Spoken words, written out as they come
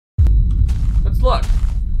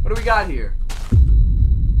we got here?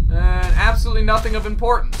 And absolutely nothing of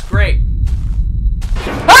importance. Great.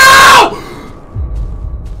 Ow!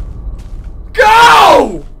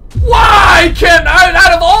 Go! Why can't I?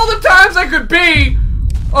 Out of all the times I could be.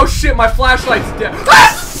 Oh shit! My flashlight's dead.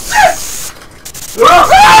 Ah!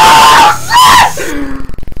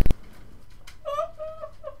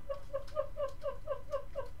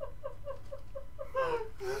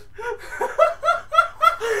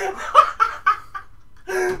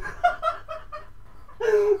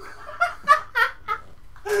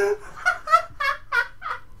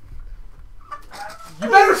 You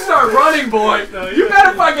better start running, boy. No, you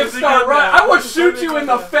better fucking start running. I will shoot you in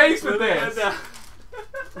the face with this. That's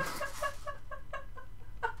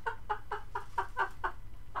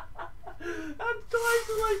twice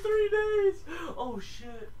in like 3 days. Oh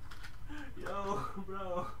shit. Yo,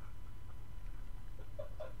 bro.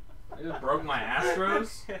 I just broke my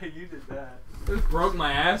Astros. Yeah, you did that. I just broke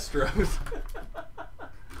my Astros.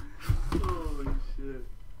 Holy shit.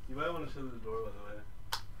 You might want to shut the door, by the way.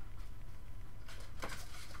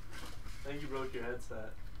 I think you broke your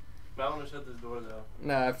headset. But I want to shut this door, though.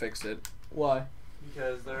 Nah, I fixed it. Why?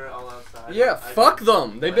 Because they're all outside. Yeah, fuck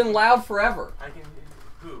them. They've been loud forever. I can...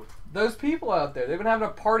 Who? Those people out there. They've been having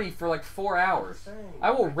a party for like 4 hours.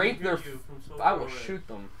 I will rape their... I will shoot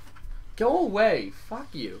them. Go away.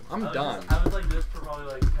 Fuck you. I'm done. I was like this for probably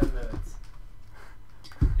like 10 minutes.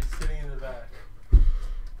 Just sitting in the back.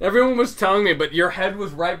 Everyone was telling me, but your head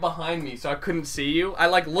was right behind me, so I couldn't see you. I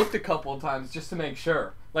like looked a couple of times just to make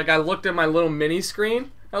sure. Like I looked at my little mini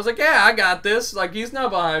screen. I was like, yeah, I got this. Like he's not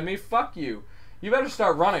behind me. Fuck you. You better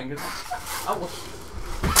start running.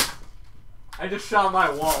 I just shot my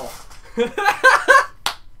wall.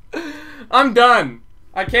 I'm done.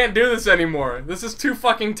 I can't do this anymore. This is too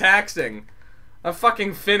fucking taxing. I'm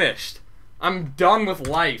fucking finished. I'm done with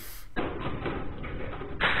life.